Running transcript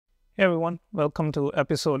Hey everyone, welcome to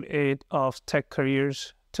episode 8 of Tech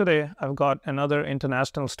Careers. Today I've got another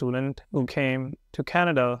international student who came to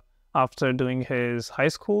Canada after doing his high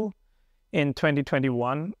school in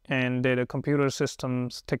 2021 and did a computer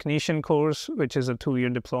systems technician course, which is a 2-year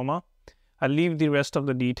diploma. I'll leave the rest of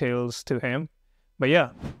the details to him. But yeah,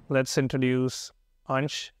 let's introduce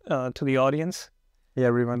Ansh to the audience. Hey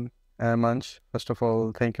everyone, I'm Ansh. First of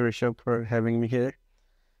all, thank you, Rishabh, for having me here.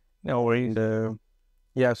 No worries. And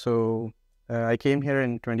I came here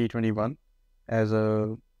in 2021 as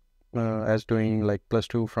doing like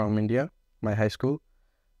 +2 from India, my high school.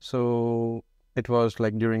 So it was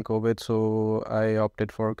like during COVID, so I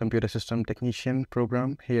opted for computer system technician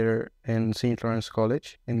program here in St. Lawrence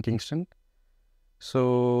College in Kingston.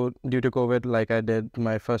 So due to COVID, like I did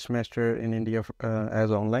my first semester in India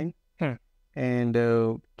as online. And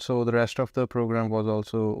so the rest of the program was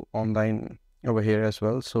also online over here as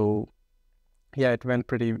well. So yeah, it went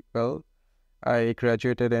pretty well. I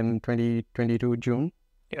graduated in 2022 June.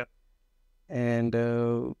 Yeah. And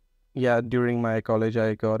during my college,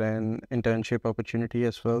 I got an internship opportunity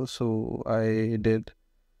as well. So I did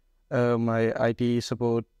my IT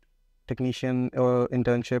support technician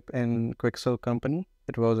internship in Quicksilver company.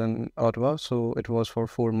 It was in Ottawa, so it was for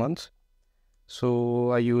 4 months.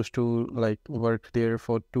 So I used to like work there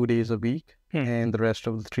for 2 days a week, and the rest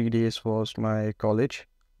of the 3 days was my college,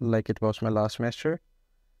 like it was my last semester.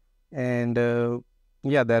 And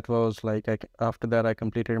that was like after that I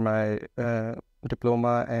completed my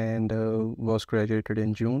diploma and was graduated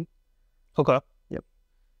in June. Okay. Yep.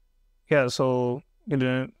 Yeah, so you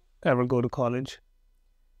didn't ever go to college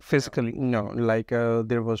physically? No, like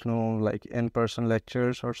there was no like in-person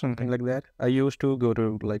lectures or something like that. I used to go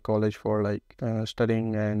to like college for like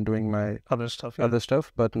studying and doing my Other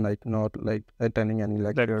stuff, but like not like attending any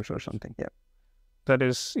lectures or something. Yeah. That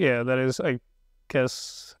is, I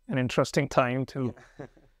guess, an interesting time to,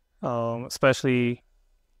 especially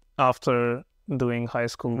after doing high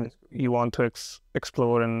school, you want to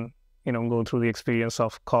explore and, go through the experience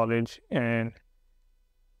of college. And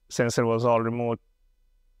since it was all remote,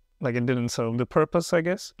 like it didn't serve the purpose, I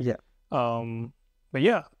guess. Yeah. But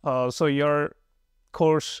yeah, so your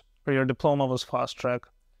course or your diploma was fast track.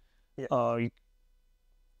 Yeah.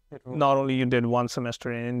 Not only you did 1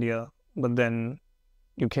 semester in India, but then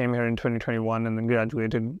you came here in 2021 and then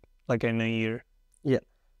graduated like in a year. Yeah.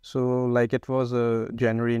 So like it was a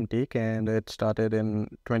January intake and it started in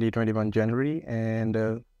 2021 January and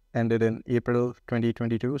ended in April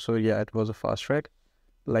 2022. So yeah, it was a fast track,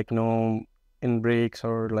 like no in breaks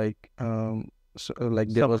or like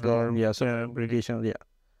there was no vacation. Yeah.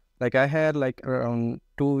 Like I had like around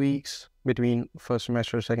 2 weeks between first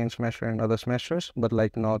semester, second semester and other semesters, but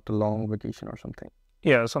like not a long vacation or something.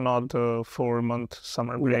 Yeah, so not the 4-month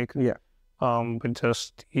summer break. Yeah. But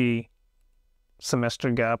just the semester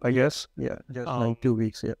gap, I guess. Yeah, just like 2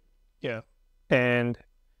 weeks. Yeah. Yeah. And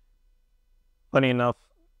funny enough,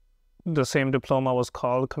 the same diploma was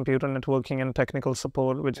called Computer Networking and Technical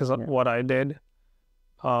Support, which is what I did.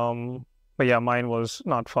 But yeah, mine was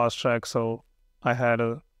not fast track, so I had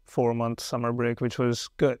a 4-month summer break, which was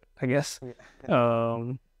good, I guess.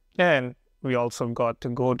 Yeah. And we also got to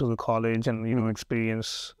go to the college and,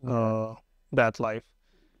 experience that life.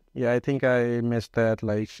 Yeah, I think I missed that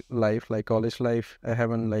like college life. I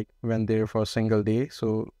haven't like went there for a single day.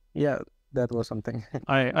 So yeah, that was something.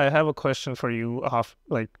 I have a question for you.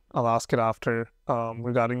 I'll ask it after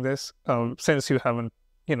regarding this. Since you haven't,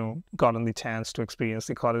 gotten the chance to experience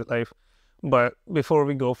the college life. But before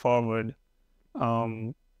we go forward,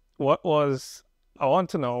 I want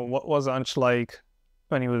to know what was Ansh like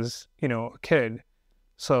when he was, a kid.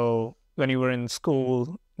 So when you were in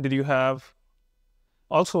school, did you have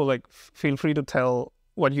also like feel free to tell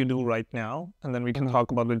what you do right now, and then we can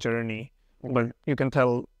talk about the journey. But you can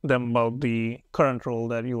tell them about the current role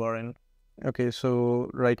that you are in. Okay, so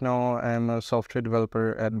right now I'm a software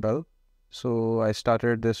developer at Bell. So I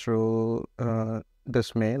started this role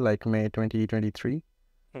this May 2023.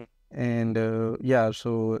 And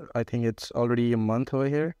so I think it's already a month over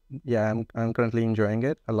here. Yeah, I'm currently enjoying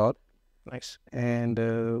it a lot. Nice. And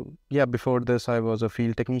before this I was a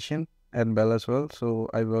field technician at Bell as well. So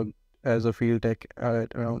I worked as a field tech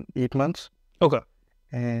at around 8 months. Okay.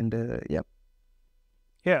 And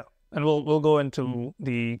yeah, and we'll go into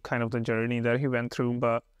the kind of the journey that he went through.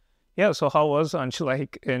 But yeah, so how was Ansh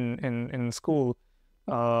like in school?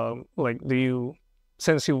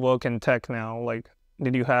 Since you work in tech now, like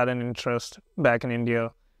did you had an interest back in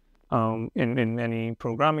India in any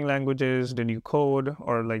programming languages? Did you code,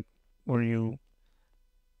 or like were you,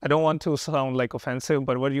 I don't want to sound like offensive,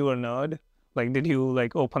 but were you a nerd? Like did you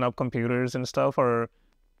like open up computers and stuff, or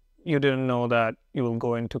you didn't know that you will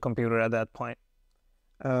go into computer at that point?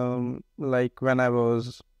 Like when I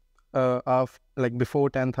was like before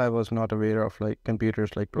 10th, I was not aware of like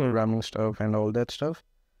computers, like programming stuff and all that stuff.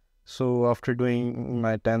 So after doing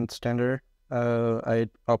my 10th standard, I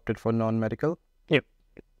opted for non-medical. Yep.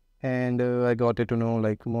 And I got to know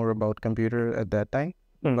like more about computer at that time.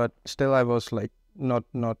 But still I was like not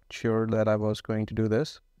sure that I was going to do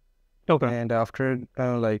this. Okay. And after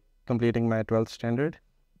like completing my 12th standard,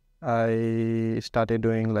 I started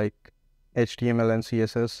doing like HTML and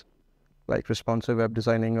CSS, like responsive web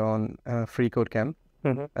designing on Free Code Camp,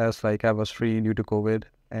 as like I was free due to COVID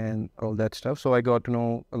and all that stuff. So I got to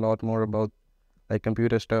know a lot more about like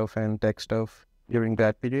computer stuff and tech stuff during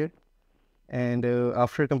that period. And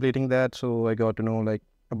after completing that, so I got to know like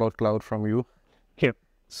about cloud from you. Yep.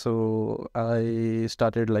 So I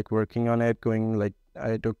started like working on it,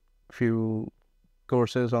 I took few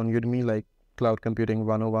courses on Udemy, like Cloud Computing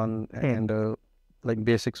 101 and like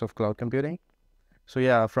basics of cloud computing. So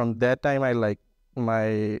yeah, from that time I like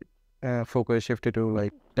my focus shifted to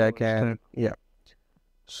like tech and yeah.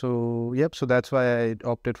 So yep, so that's why I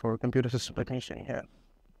opted for computer system technician. Yeah.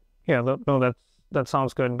 Yeah, no, that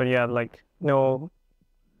sounds good. But yeah, like no,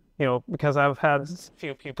 because I've had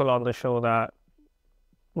few people on the show that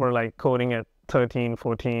were like coding at 13,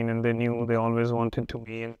 14, and they knew they always wanted to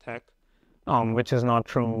be in tech, which is not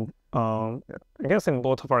true. I guess in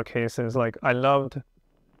both of our cases, like I loved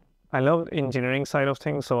engineering side of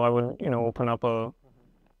things, so I would, open up a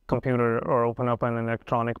computer or open up an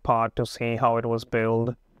electronic part to see how it was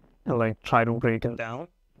built and like try to break it down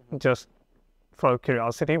just for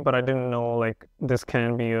curiosity, but I didn't know like this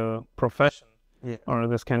can be a profession or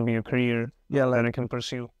this can be a career that I can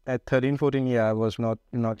pursue. At 13, 14, yeah, I was not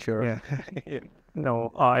sure. Yeah.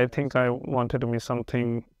 No, I think I wanted to be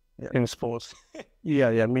something in sports.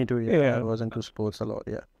 Yeah, me too. Yeah, I was into sports a lot.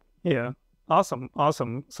 Yeah. Yeah. Awesome.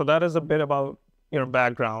 So that is a bit about your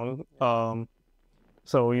background.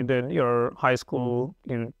 So you did your high school,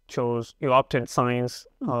 you opted science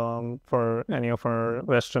for any of our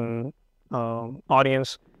Western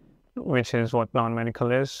audience, which is what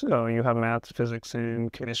non-medical is. You have math, physics,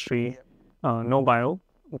 and chemistry, no bio.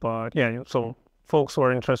 But yeah, so folks who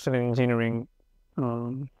are interested in engineering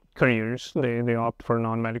careers, they opt for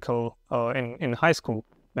non-medical in high school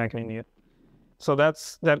back in India. So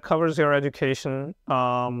that covers your education.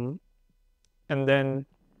 And then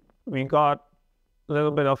we got a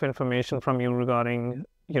little bit of information from you regarding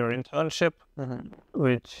your internship,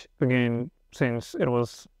 which again, since it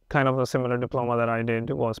was kind of a similar diploma that I did,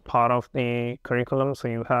 was part of the curriculum. So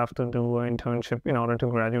you have to do an internship in order to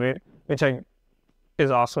graduate, which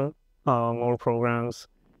is awesome. More programs.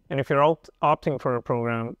 And if you're opting for a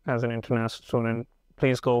program as an international student,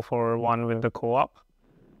 please go for one with the co-op.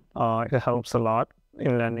 It helps a lot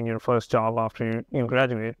in landing your first job after you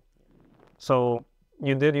graduate. So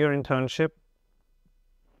you did your internship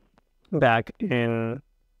back in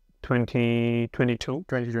 2022?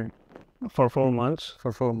 2020. For 4 months?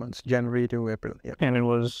 For 4 months, January to April, yeah. And it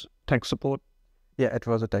was tech support? Yeah, it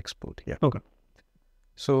was a tech support, yeah. Okay.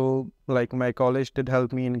 So, like, my college did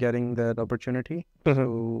help me in getting that opportunity.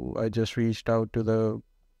 So, I just reached out to the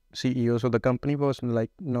CEO. So, the company was,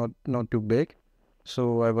 like, not too big.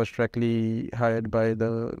 So, I was directly hired by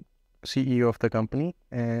the CEO of the company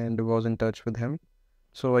and was in touch with him.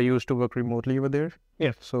 So, I used to work remotely over there.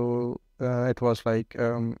 Yeah. So, it was like,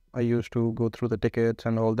 I used to go through the tickets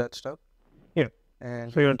and all that stuff. Yeah.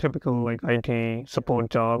 And so, your typical, like, IT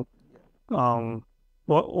support job.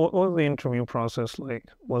 What was the interview process like?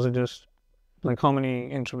 Was it just, like, how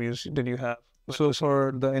many interviews did you have? So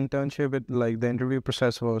for the internship, the interview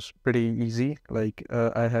process was pretty easy. Like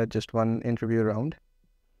I had just one interview round,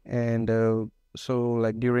 and so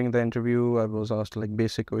like during the interview, I was asked like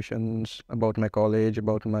basic questions about my college,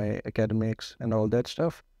 about my academics, and all that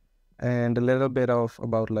stuff, and a little bit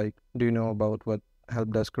about like, do you know about what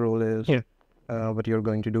help desk role is? Yeah. What you're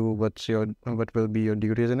going to do? What will be your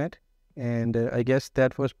duties in it? And I guess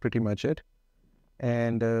that was pretty much it.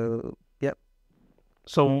 And yeah.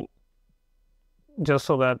 So just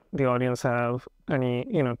so that the audience have any,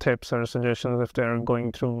 tips or suggestions if they're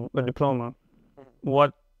going through a diploma,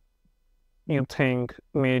 what you think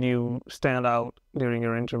made you stand out during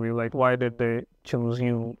your interview? Like, why did they choose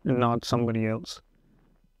you and not somebody else?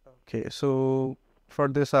 Okay, so for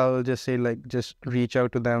this, I'll just say like, just reach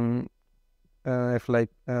out to them. If like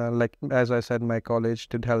as I said, my college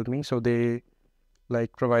did help me, so they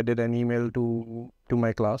like provided an email to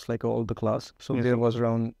my class, like all the class. So there was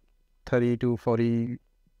around 30 to 40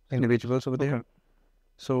 individuals over there.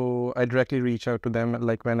 So I directly reached out to them.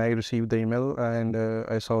 Like when I received the email and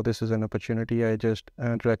I saw this as an opportunity, I just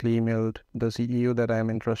directly emailed the CEO that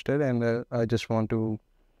I'm interested and I just want to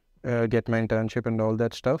get my internship and all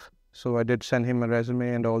that stuff. So I did send him a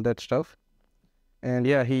resume and all that stuff. And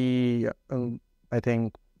yeah, I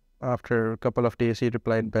think after a couple of days, he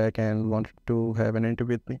replied back and wanted to have an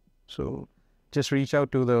interview with me. So just reach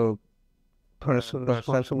out to the Person person,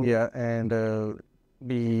 responsible. yeah, and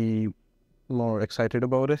be more excited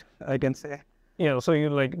about it, I can say. Yeah, so you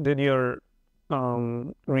like did your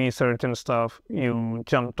research and stuff. You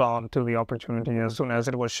jumped on to the opportunity as soon as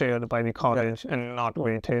it was shared by the college and not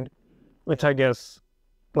waited, which I guess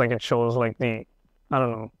like it shows like the, I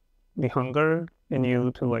don't know, the hunger in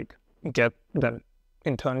you to like get that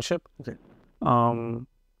internship. Okay.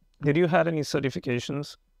 Did you had any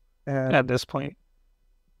certifications And at this point?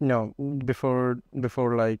 no, before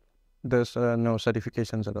like there's no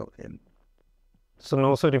certifications at all. Yeah. So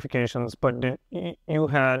no certifications, but you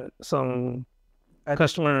had some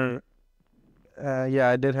customer. Yeah,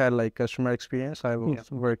 I did have like customer experience. I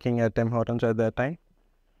was working at Tim Hortons at that time,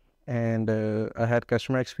 and I had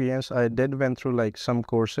customer experience. I did went through like some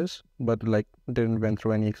courses, but like didn't went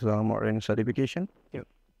through any exam or any certification. Yeah.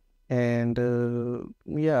 And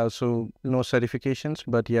yeah, so no certifications,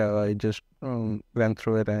 but yeah, I just went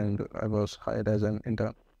through it and I was hired as an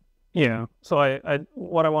intern. Yeah. So I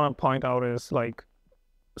what I want to point out is like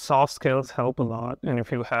soft skills help a lot, and if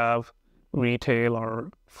you have retail or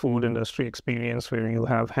food industry experience where you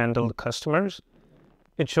have handled customers,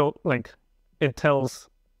 it tells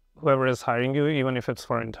whoever is hiring you, even if it's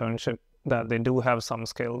for internship, that they do have some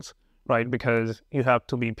skills, right? Because you have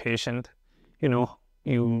to be patient,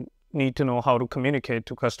 you need to know how to communicate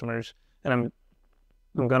to customers, and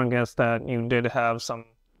I'm gonna guess that you did have some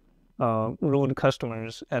rude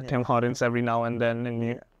customers at Tim Hortons every now and then, and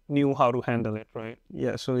you knew how to handle it, right?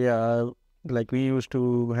 Yeah, so yeah, like we used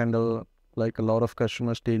to handle like a lot of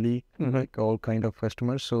customers daily, like all kind of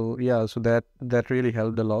customers. So yeah, so that really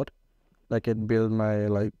helped a lot. Like it built my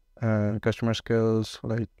like customer skills,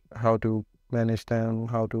 like how to manage them,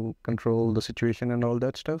 how to control the situation and all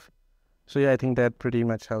that stuff. So yeah, I think that pretty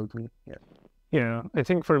much helped me. Yeah. Yeah, I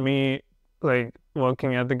think for me, like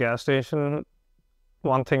working at the gas station,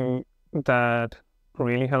 one thing that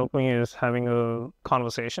really helped me is having a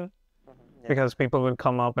conversation, because people would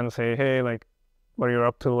come up and say, hey, like, what are you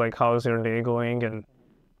up to? Like, how's your day going? And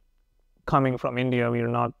coming from India, we are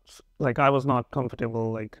not, like, I was not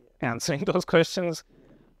comfortable, like, answering those questions.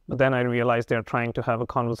 But then I realized they're trying to have a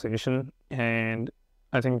conversation. And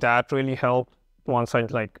I think that really helped once I,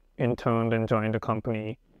 like, interned and joined a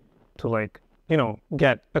company to, like,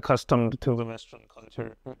 get accustomed to the Western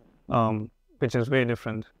culture, which is way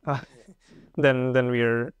different than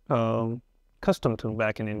we're accustomed to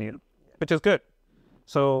back in India, which is good.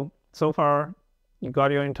 So far, you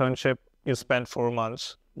got your internship, you spent 4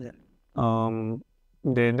 months. Yeah.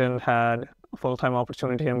 They didn't had a full-time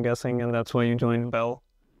opportunity, I'm guessing, and that's why you joined Bell.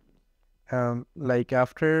 Like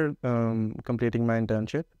after completing my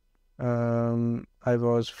internship, I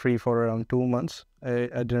was free for around 2 months.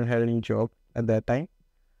 I didn't have any job at that time.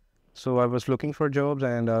 So I was looking for jobs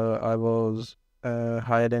and I was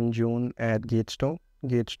hired in June at Gatestone.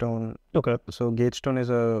 Okay. So Gatestone is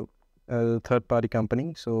a third-party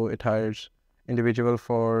company. So it hires individual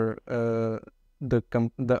for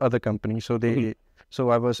the other company. So so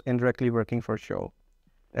I was indirectly working for Shaw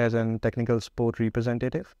as a technical support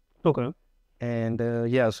representative. Okay. And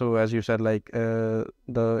yeah, so as you said, like the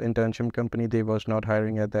internship company, they was not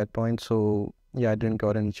hiring at that point. So yeah, I didn't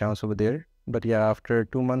got any chance over there. But yeah, after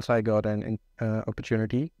 2 months, I got an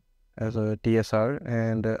opportunity as a TSR,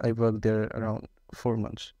 and I worked there around 4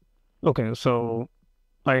 months. Okay, so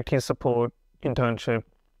IT support, internship,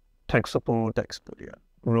 tech support Yeah.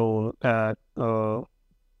 role at a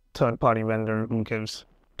third-party vendor who gives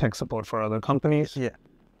tech support for other companies. Yeah.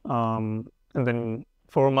 And then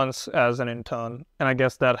 4 months as an intern, and I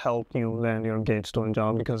guess that helped you land your Gatestone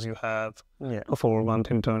job because you have a 4-month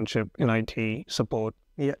internship in IT support.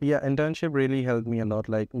 Yeah, internship really helped me a lot.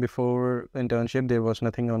 Like before internship, there was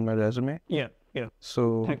nothing on my resume. Yeah.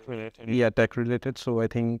 So Tech related. Yeah, tech related. So I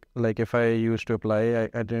think like if I used to apply,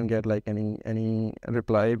 I didn't get like any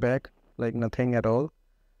reply back, like nothing at all.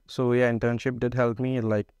 So yeah, internship did help me,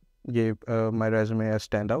 like gave my resume a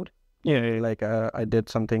standout. Yeah. Like I did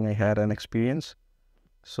something, I had an experience.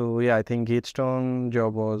 So yeah, I think Gatestone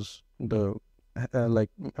job was the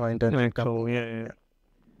like my internship company. Yeah.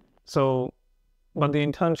 So, but the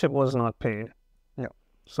internship was not paid. No.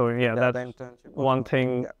 So yeah, the that's internship was one not-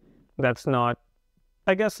 thing yeah. that's not,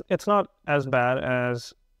 I guess it's not as bad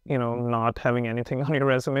as, not having anything on your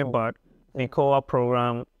resume, but the co-op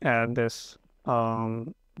program at this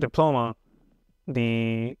diploma,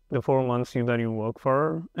 the 4 months that you work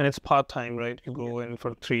for, and it's part-time, right? You go in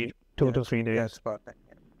for 2 to 3 days. Yeah, it's part-time.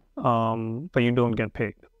 But you don't get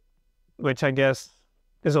paid, which I guess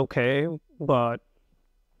is okay. But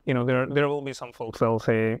there will be some folks that'll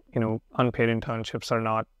say unpaid internships are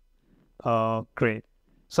not great.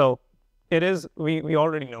 So it is. We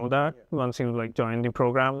already know that once you join the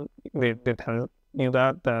program, they tell you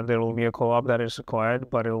that there will be a co-op that is required,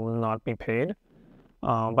 but it will not be paid.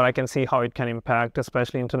 But I can see how it can impact,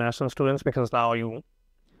 especially international students, because now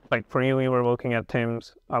for you, you were working at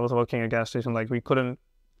Tim's. I was working at a gas station. We couldn't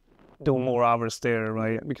do more hours there,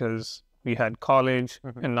 right? Because we had college,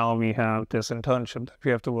 and now we have this internship that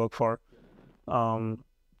we have to work for.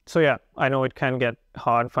 So yeah, I know it can get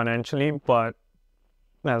hard financially, but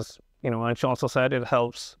as Ansh also said, it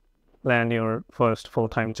helps land your first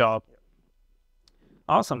full-time job.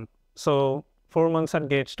 Awesome. So 4 months at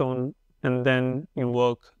Gatestone, and then you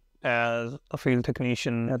work as a field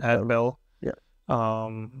technician at Bell.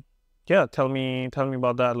 Yeah. Tell me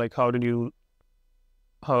about that. How did you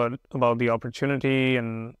heard about the opportunity,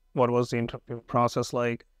 and what was the interview process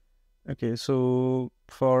like? Okay, so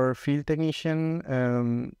for field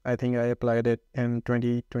technician, I think I applied it in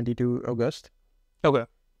 2022 August. Okay.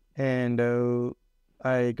 And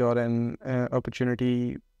I got an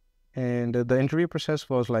opportunity, and the interview process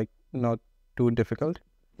was not too difficult.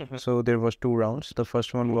 So there was 2 rounds. The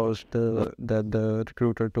first one was that the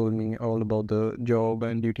recruiter told me all about the job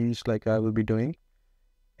and duties I will be doing,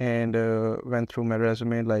 and went through my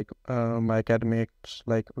resume, my academics,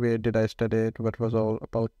 where did I study it, what was all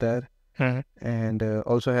about that. And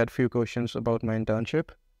also had few questions about my internship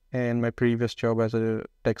and my previous job as a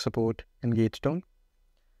tech support in Gatestone.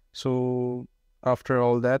 So after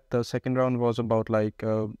all that, the second round was about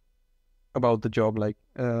about the job.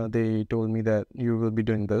 They told me that you will be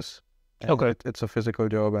doing this. Okay. It's a physical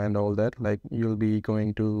job and all that. You'll be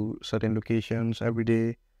going to certain locations every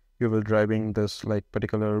day. You will driving this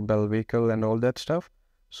particular Bell vehicle and all that stuff.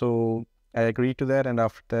 So I agreed to that, and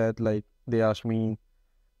after that, they asked me,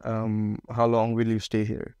 how long will you stay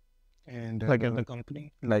here? And in the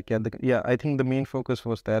company. I think the main focus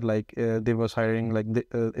was that they was hiring,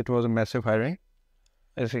 it was a massive hiring.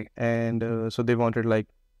 I see. And so they wanted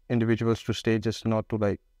individuals to stay, just not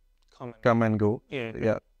to come and go.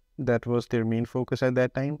 Yeah. That was their main focus at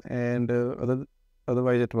that time, and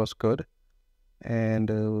otherwise it was good. And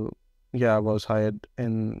I was hired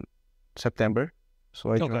in September,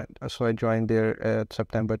 so I joined there at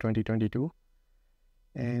September 2022.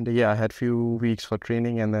 And I had few weeks for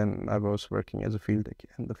training, and then I was working as a field tech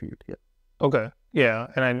in the field. Okay. Yeah,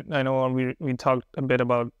 and I know we talked a bit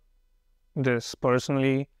about this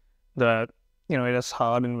personally, that it is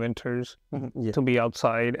hard in winters to be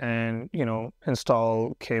outside and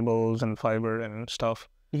install cables and fiber and stuff.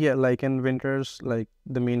 Yeah, in winters,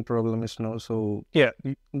 the main problem is snow. So yeah,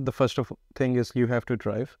 the first thing is you have to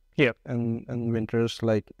drive. Yeah. And in winters,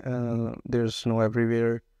 there's snow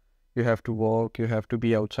everywhere. You have to walk. You have to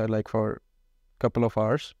be outside for a couple of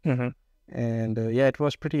hours. And it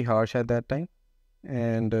was pretty harsh at that time.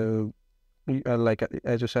 And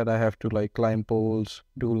as you said, I have to climb poles,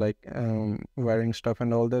 do wiring stuff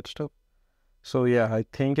and all that stuff. So I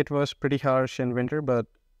think it was pretty harsh in winter, but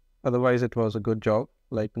otherwise it was a good job.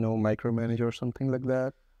 No micromanager or something like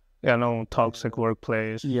that. Yeah, no toxic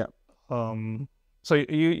workplace. Yeah. So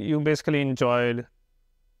you basically enjoyed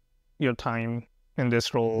your time in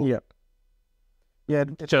this role. Yeah. Yeah.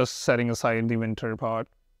 Just setting aside the winter part,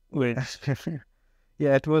 which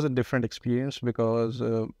it was a different experience because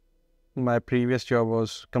my previous job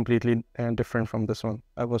was completely different from this one.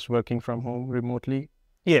 I was working from home remotely.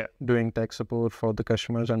 Yeah. Doing tech support for the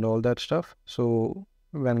customers and all that stuff. So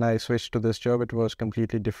when I switched to this job, it was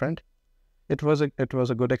completely different. It was a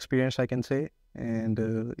good experience, I can say, and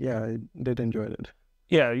I did enjoy it.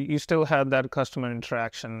 Yeah, you still had that customer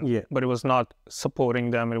interaction. Yeah, but it was not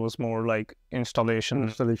supporting them. It was more like installation.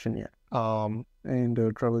 Yeah. And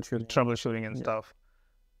troubleshooting and stuff.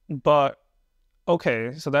 But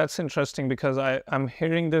okay, so that's interesting because I'm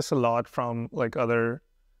hearing this a lot from other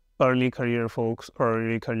early career folks or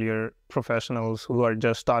early career professionals who are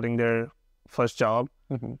just starting their first job.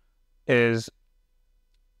 Is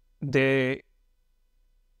they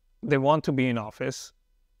want to be in office.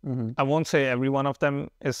 I won't say every one of them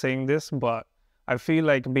is saying this, but I feel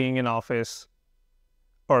like being in office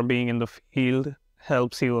or being in the field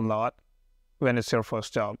helps you a lot when it's your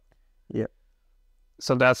first job. Yeah.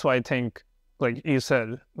 So that's why I think, like you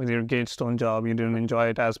said, with your Gatestone job, you didn't enjoy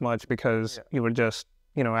it as much because you were just,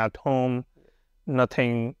 at home,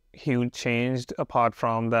 nothing huge change apart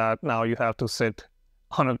from that now you have to sit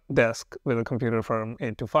on a desk with a computer from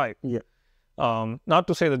 8 to 5? Yeah. Not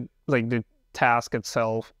to say that like the task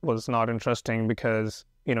itself was not interesting, because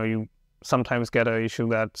you sometimes get an issue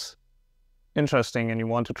that's interesting and you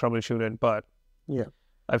want to troubleshoot it, but Yeah.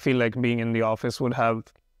 I feel like being in the office would have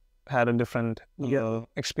had a different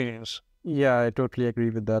experience. Yeah, I totally agree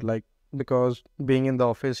with that. Like, because being in the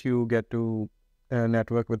office, you get to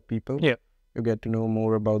network with people. Yeah. You get to know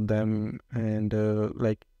more about them, and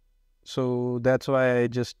so that's why I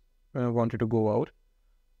just wanted to go out,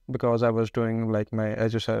 because I was doing like my,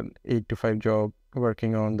 as you said, 8 to 5 job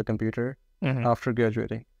working on the computer after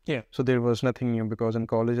graduating. Yeah. So there was nothing new, because in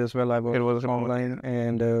college as well I was, It was remote. online,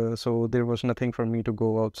 and so there was nothing for me to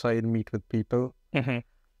go outside, meet with people.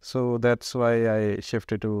 So that's why I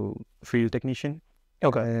shifted to field technician.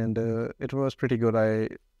 Okay. And it was pretty good. I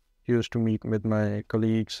used to meet with my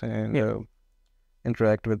colleagues and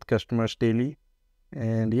interact with customers daily.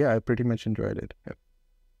 And yeah, I pretty much enjoyed it. Yeah.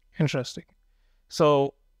 Interesting.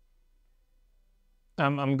 So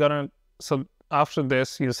so after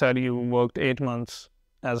this, you said you worked 8 months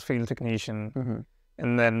as field technician,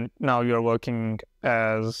 and then now you're working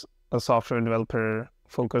as a software developer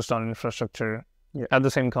focused on infrastructure at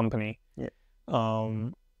the same company. Yeah.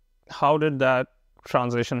 How did that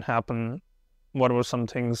transition happen? What were some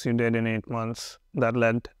things you did in 8 months that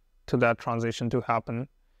led to that transition to happen?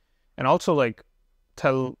 And also, like,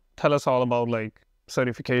 tell us all about like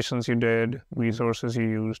certifications you did, resources you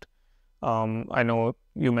used. I know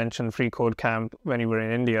you mentioned Free Code Camp when you were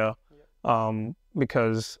in India,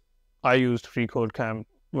 because I used Free Code Camp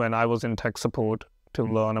when I was in tech support to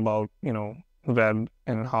learn about, web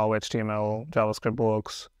and how HTML, JavaScript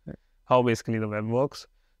works, how basically the web works.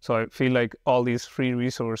 So I feel like all these free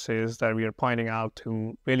resources that we are pointing out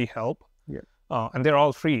to really help. Yeah. And they're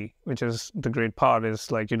all free, which is the great part,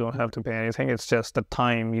 is like you don't have to pay anything. It's just the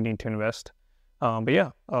time you need to invest.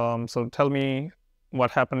 So tell me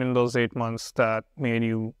what happened in those 8 months that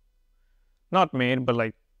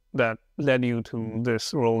that led you to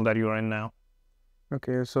this role that you are in now.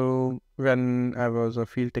 Okay, so when I was a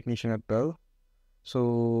field technician at Bell,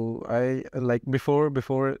 so I like before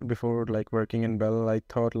like working in Bell, I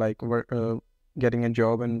thought like getting a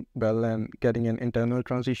job in Bell and getting an internal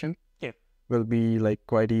transition will be like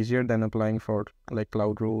quite easier than applying for like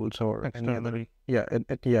cloud roles or any other.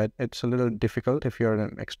 It's a little difficult if you're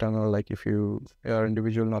an external, like if you are an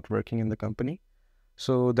individual not working in the company.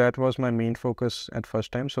 So that was my main focus at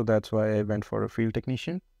first time. So that's why I went for a field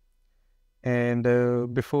technician. And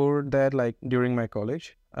before that, like during my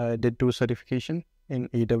college, I did 2 certification in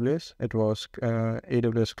AWS. It was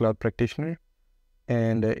AWS Cloud Practitioner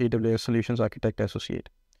and AWS Solutions Architect Associate.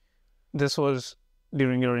 This was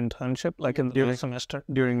during your internship, like in the semester?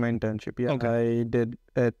 During my internship, yeah. Okay. I did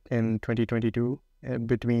it in 2022,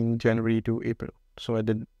 between January to April. So I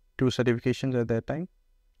did 2 certifications at that time.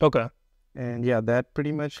 Okay. And yeah, that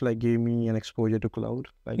pretty much like gave me an exposure to cloud,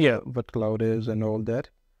 like what cloud is and all that.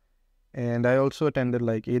 And I also attended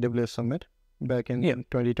like AWS Summit back in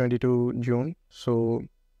 2022 June. So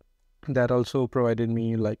that also provided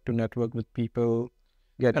me like to network with people,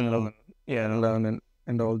 get and learn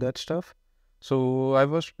and all that stuff. So I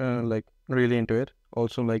was like really into it.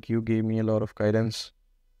 Also, like you gave me a lot of guidance,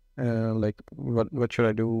 like what should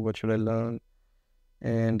I do, what should I learn,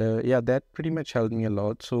 and that pretty much helped me a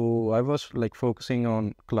lot. So I was like focusing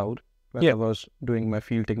on cloud when I was doing my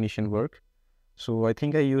field technician work. So I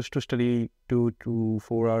think I used to study 2 to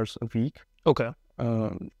 4 hours a week. Okay.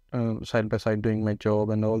 Side by side doing my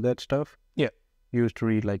job and all that stuff. Yeah. Used to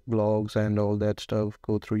read like blogs and all that stuff,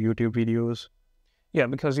 go through YouTube videos. Yeah,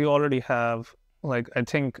 because you already have, like, I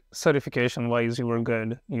think certification-wise you were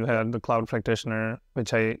good. You had the Cloud Practitioner,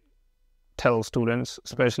 which I tell students,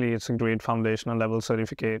 especially it's a great foundational level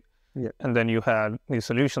certificate. Yeah. And then you had the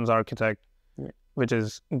Solutions Architect, which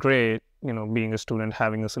is great, being a student,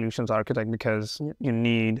 having a Solutions Architect, because you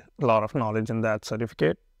need a lot of knowledge in that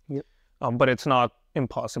certificate. Yep. But it's not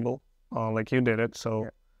impossible, like you did it. So,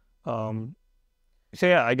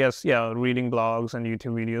 I guess, reading blogs and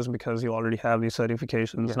YouTube videos, because you already have these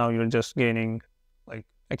certifications. Yeah. Now you're just gaining like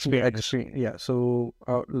experience. Yeah. So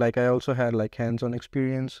like I also had like hands-on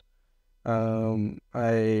experience.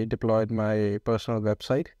 I deployed my personal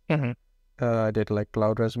website. I did like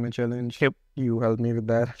Cloud Resume Challenge. Yep. You helped me with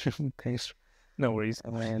that. Thanks. No worries.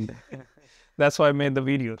 And that's why I made the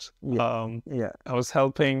videos. I was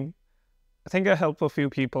helping. I think I helped a few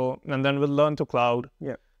people, and then with Learn to Cloud.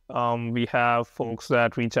 Yeah. We have folks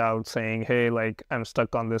that reach out saying, hey, like I'm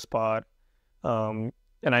stuck on this part. And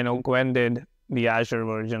I know Gwen did the Azure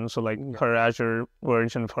version. So like her Azure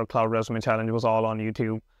version for Cloud Resume Challenge was all on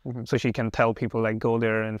YouTube. So she can tell people like go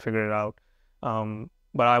there and figure it out.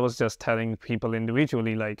 But I was just telling people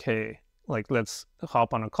individually like, hey, like let's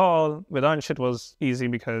hop on a call. With Ansh, it was easy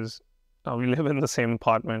because we live in the same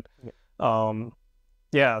apartment.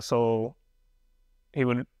 So he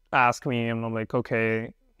would ask me and I'm like,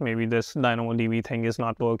 okay, maybe this DynamoDB thing is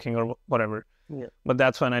not working or whatever. But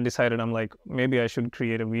that's when I decided, I'm like, maybe I should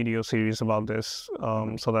create a video series about this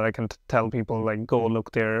so that I can tell people like, go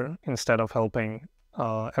look there instead of helping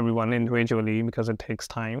everyone individually because it takes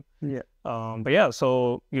time.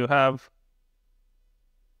 So you have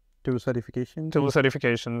two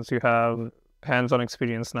certifications. You have hands-on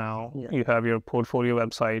experience now. You have your portfolio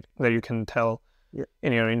website that you can tell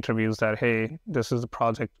in your interviews that, hey, this is the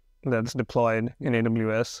project that's deployed in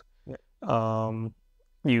AWS.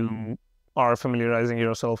 You are familiarizing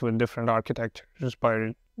yourself with different architectures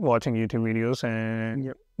by watching YouTube videos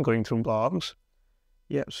and going through blogs.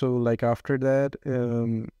 So like after that,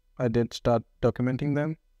 I did start documenting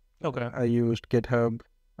them. I used GitHub.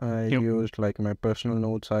 I used like my personal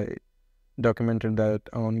notes. I documented that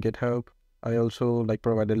on GitHub. I also like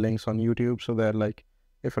provided links on YouTube so that like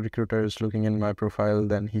if a recruiter is looking in my profile,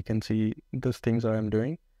 then he can see these things that I'm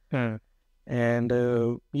doing. And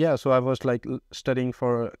so I was like studying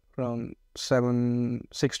for around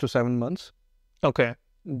 6 to 7 months.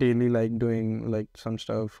 Daily, like doing like some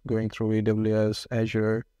stuff, going through AWS,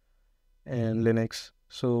 Azure, and Linux.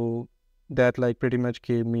 So that like pretty much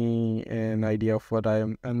gave me an idea of what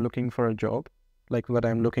I'm looking for a job, like what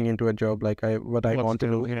I'm looking into a job, like what I want to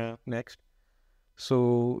do next.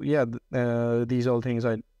 So these all things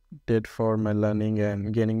I did for my learning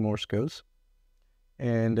and gaining more skills.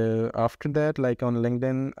 And after that, like on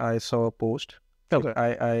LinkedIn, I saw a post.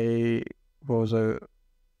 I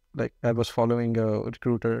was following a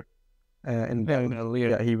recruiter, and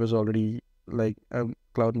he was already like a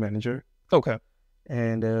cloud manager.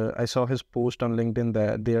 And I saw his post on LinkedIn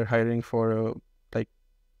that they are hiring for a like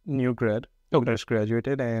new grad who just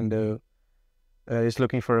graduated and is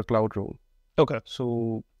looking for a cloud role.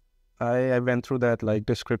 So I went through that like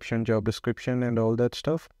job description and all that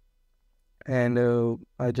stuff, and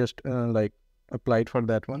I just like applied for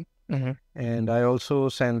that one. And I also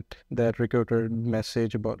sent that recruiter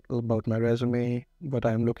message about my resume, what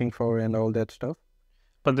I'm looking for, and all that stuff.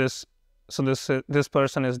 But this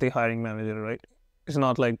person is the hiring manager, right? It's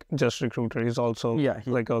not like just recruiter. He's also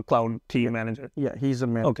like a cloud team manager. He's a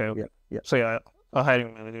manager. So a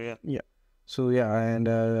hiring manager. So and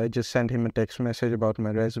I just sent him a text message about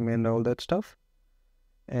my resume and all that stuff.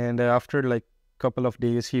 And after like couple of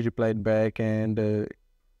days, he replied back and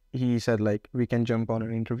he said like we can jump on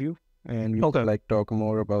an interview and we can like talk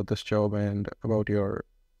more about this job and about your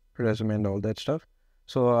resume and all that stuff.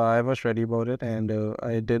 So I was ready about it and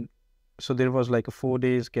I did. So there was like a 4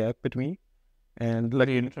 days gap between, and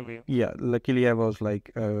luckily I was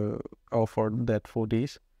like offered that 4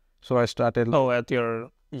 days. So I started at your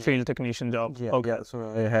field technician job.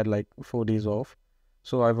 So I had like 4 days off.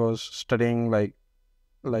 So I was studying like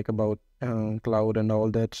about cloud and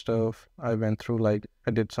all that stuff. I went through like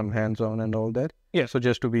I did some hands-on and all that. So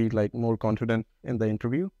just to be like more confident in the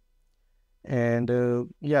interview. And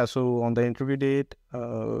so on the interview date,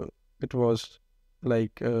 it was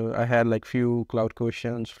like I had like few cloud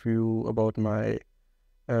questions, few about my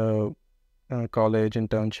college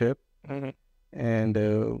internship.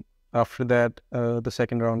 And after that, the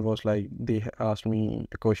second round was like they asked me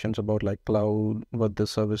the questions about like cloud, what the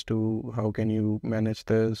service do, how can you manage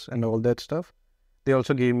this, and all that stuff. They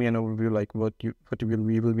also gave me an overview like what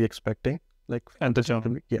we will be expecting like at the job.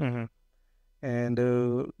 And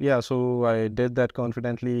so I did that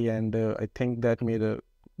confidently, and I think that made a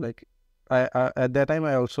like I at that time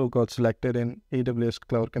I also got selected in AWS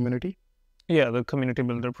Cloud Community. The Community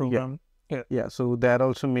Builder program. So that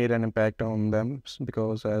also made an impact on them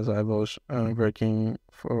because as I was working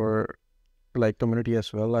for like community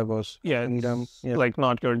as well, I was like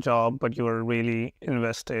not your job, but you were really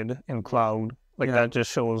invested in cloud. That just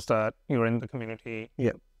shows that you're in the community.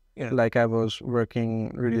 Like I was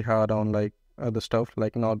working really hard on like other stuff,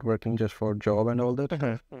 like not working just for job and all that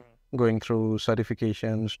stuff. Going through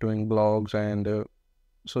certifications, doing blogs, and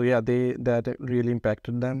that really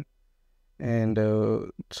impacted them. And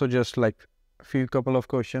so just like a couple of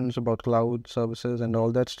questions about cloud services and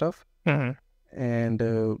all that stuff. And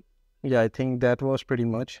I think that was pretty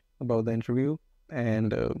much about the interview.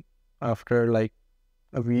 And after like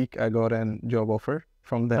a week, I got a job offer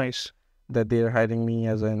from them that they are hiring me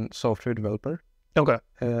as a software developer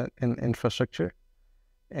in infrastructure.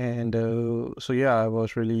 And I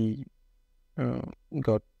was really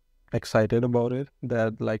got excited about it,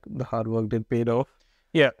 that like the hard work did paid off.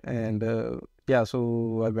 Yeah. And yeah,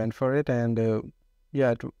 so I went for it, and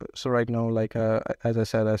yeah, so right now, like as I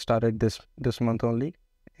said, I started this month only,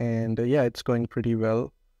 and yeah, it's going pretty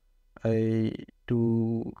well. I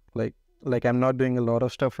do like I'm not doing a lot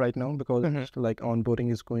of stuff right now because like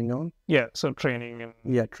onboarding is going on. Yeah, so training and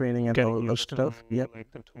Yeah, training and getting all that used to stuff. Yeah,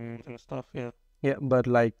 like the tools and stuff. Yeah. yeah, but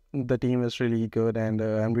like the team is really good, and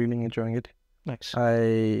I'm really enjoying it. Nice.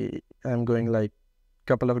 I am going like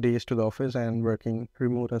couple of days to the office and working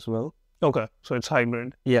remote as well. Okay, so it's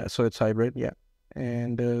hybrid. Yeah, so it's hybrid. Yeah,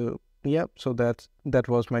 and yeah, so that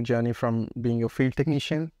was my journey from being a field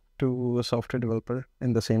technician to a software developer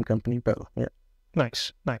in the same company. Well, yeah.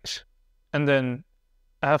 Nice, nice. And then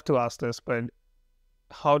I have to ask this, but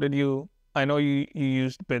how did you? I know you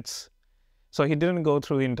used bits, so he didn't go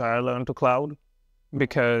through the entire learn to cloud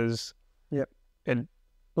because yeah, it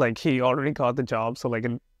like he already got the job, so like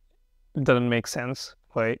it doesn't make sense,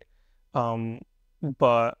 right?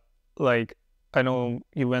 But like I know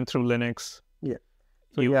you went through Linux. Yeah.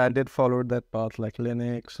 So yeah, I did follow that path, like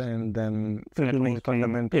Linux, and then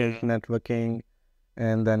fundamentals, networking,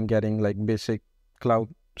 and then getting like basic cloud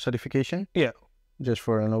certification. Yeah. Just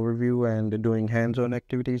for an overview and doing hands-on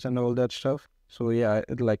activities and all that stuff. So yeah,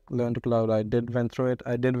 like learn to cloud, I did went through it.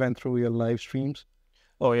 I did went through your live streams.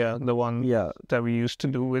 Oh yeah, the one that we used to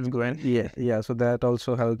do with Gwen. Yeah. So that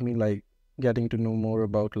also helped me like getting to know more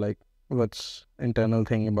about like what's internal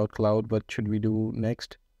thing about cloud, what should we do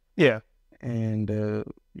next. Yeah. And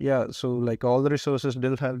yeah, so like all the resources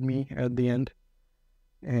did help me at the end.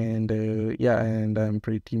 And yeah, and I'm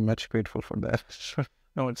pretty much grateful for that.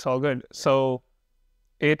 No, it's all good. So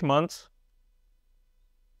 8 months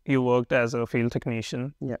you worked as a field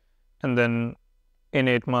technician. Yeah. And then in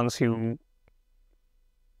 8 months you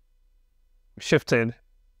shifted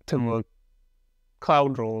to a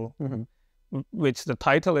cloud role, which the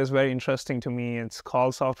title is very interesting to me. It's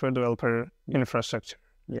called Software Developer Infrastructure,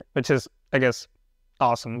 which is, I guess,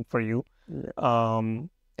 awesome for you.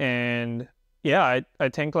 And yeah, I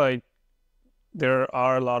think like there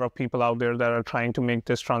are a lot of people out there that are trying to make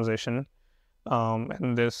this transition,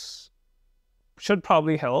 and this should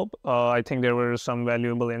probably help. I think there were some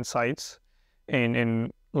valuable insights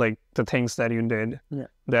in like the things that you did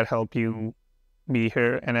that help you be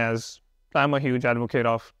here. And as I'm a huge advocate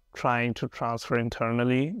of trying to transfer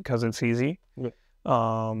internally because it's easy.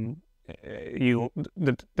 The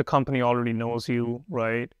company already knows you,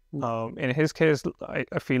 right? In his case,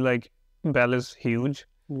 I feel like Bell is huge.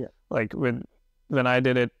 Like when I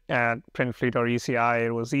did it at Printfleet or ECI,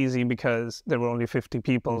 it was easy because there were only 50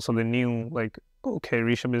 people, so they knew like, okay,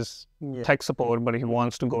 Rishabh is tech support, but he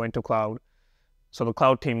wants to go into cloud. So the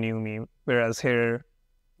cloud team knew me. Whereas here,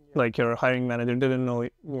 like your hiring manager didn't know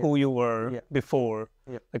who you were before,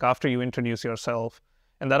 like after you introduce yourself.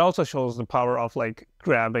 And that also shows the power of like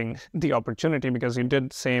grabbing the opportunity, because you did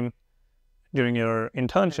the same during your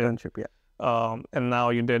internship. And now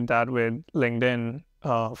you did that with LinkedIn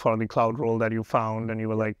for the cloud role that you found, and you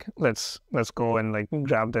were like, let's go and like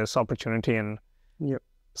grab this opportunity and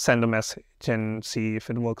send a message and see if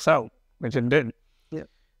it works out, which it did.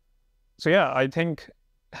 So yeah, I think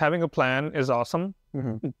having a plan is awesome,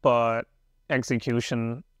 but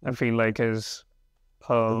execution, I feel like, is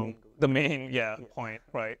the main point,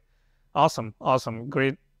 right? Awesome.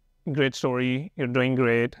 Great story. You're doing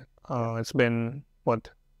great. It's been what,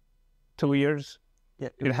 2 years?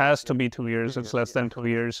 It has to be 2 years. It's less than 2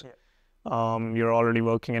 years. You're already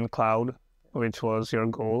working in cloud, which was your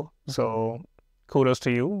goal. So kudos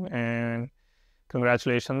to you, and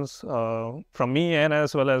congratulations from me, and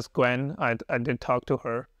as well as Gwen. I did talk to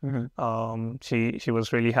her. She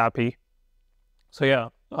was really happy. So yeah,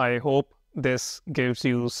 I hope this gives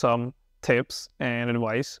you some tips and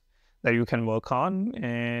advice that you can work on.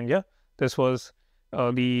 And yeah, this was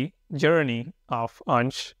the journey of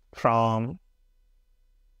Ansh from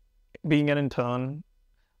being an intern,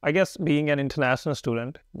 I guess being an international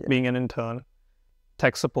student, being an intern,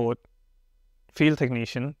 tech support, field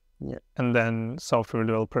technician, and then software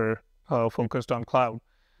developer focused on cloud.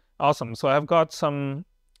 Awesome. So I've got some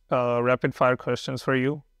rapid fire questions for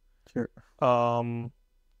you. Sure.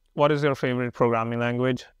 What is your favorite programming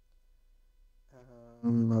language?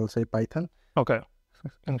 I'll say Python. Okay,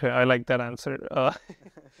 I like that answer.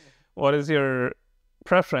 What is your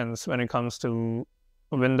preference when it comes to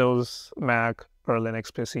Windows, Mac, or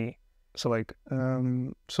Linux PC? So like,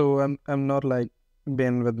 so I'm not like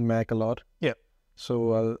been with Mac a lot.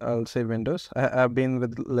 So I'll say Windows. I've been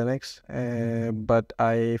with Linux, but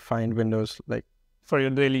I find Windows like for your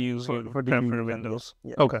daily use, you prefer Windows.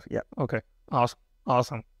 Okay.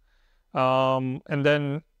 Awesome. And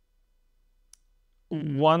then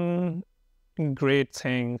one great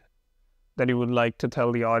thing that you would like to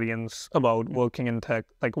tell the audience about working in tech?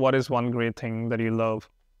 Like, what is one great thing that you love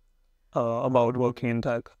about working in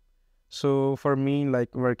tech? So for me,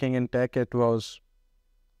 like working in tech, it was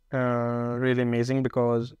really amazing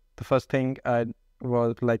because the first thing I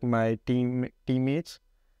was like my teammates.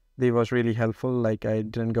 They was really helpful. Like I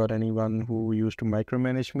didn't got anyone who used to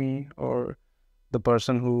micromanage me or the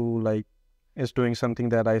person who like is doing something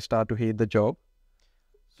that I start to hate the job.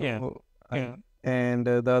 Yeah. So Yeah. and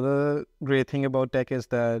the other great thing about tech is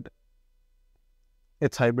that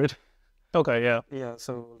it's hybrid. Okay. Yeah. Yeah.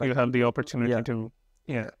 So You like have the opportunity yeah, to.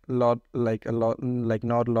 Yeah. a lot like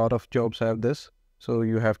not a lot of jobs have this. So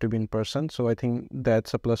you have to be in person. So I think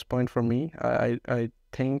that's a plus point for me. I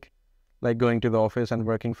think like going to the office and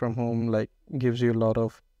working from home like gives you a lot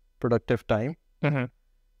of productive time. Mm-hmm.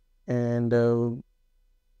 And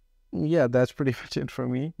yeah, that's pretty much it for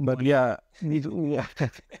me. But Money. yeah, yeah,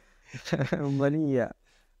 money, yeah.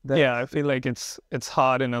 Yeah, I feel like it's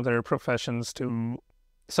hard in other professions to.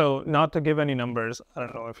 So not to give any numbers, I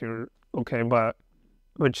don't know if you're okay, but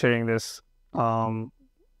with sharing this, I'll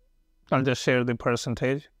just share the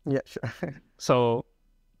percentage. Yeah, sure. So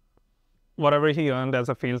whatever he earned as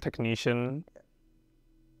a field technician,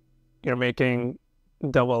 you're making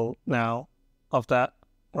double now of that,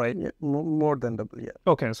 right? Yeah, more than double. Yeah,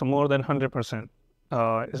 Okay, so more than 100%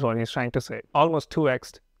 is what he's trying to say. Almost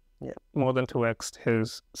 2x, yeah, more than 2x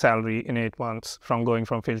his salary in 8 months from going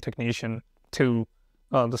from field technician to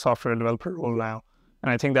the software developer role now.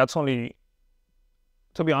 And I think that's only,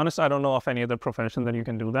 to be honest, I don't know of any other profession that you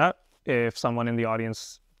can do that. If someone in the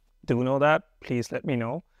audience do know that, please let me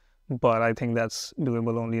know. But I think that's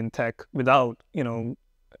doable only in tech without,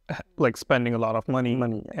 like spending a lot of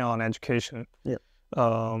money yeah. on education. Yeah.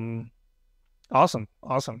 Awesome.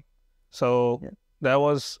 So Yeah. that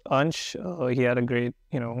was Ansh. He had a great,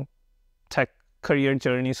 tech career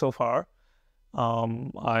journey so far.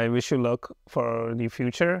 I wish you luck for the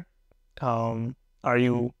future. Do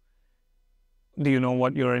you know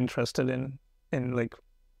what you're interested in? In like,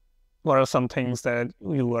 what are some things that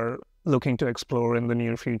you are looking to explore in the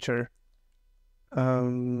near future?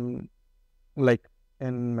 Like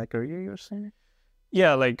in my career, you're saying?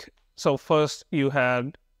 Yeah, like, so first you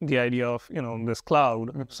had the idea of, this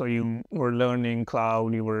cloud. So you were learning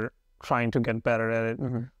cloud, you were trying to get better at it.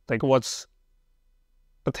 Like, what's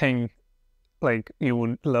the thing like you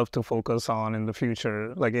would love to focus on in the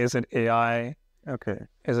future? Like, is it AI? Okay.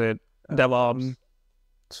 Is it DevOps?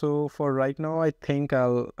 So for right now, I think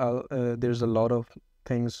I'll there's a lot of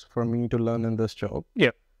things for me to learn in this job.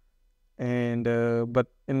 Yeah. And but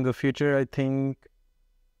in the future, I think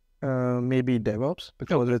maybe DevOps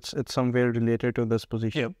because it's somewhere related to this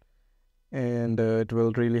position. Yep. And it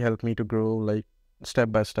will really help me to grow like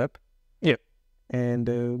step by step. Yeah. And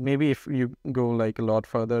maybe if you go like a lot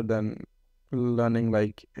further than learning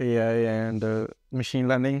like AI and machine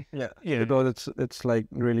learning. Yeah. Because it's like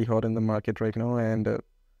really hot in the market right now, and a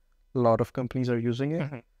lot of companies are using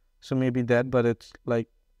it. So maybe that, but it's like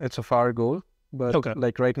it's a far goal. But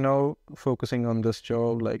like right now, focusing on this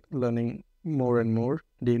job, like learning more and more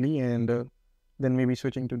daily, and then maybe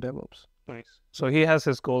switching to DevOps. Nice. So he has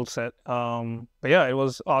his goal set. But yeah, it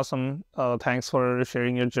was awesome. Thanks for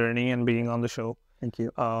sharing your journey and being on the show. Thank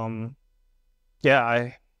you. Yeah,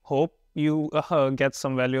 I hope you get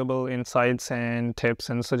some valuable insights and tips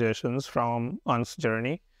and suggestions from Ansh's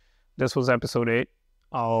journey. This was episode 8.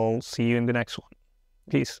 I'll see you in the next one.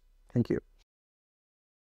 Peace. Thank you.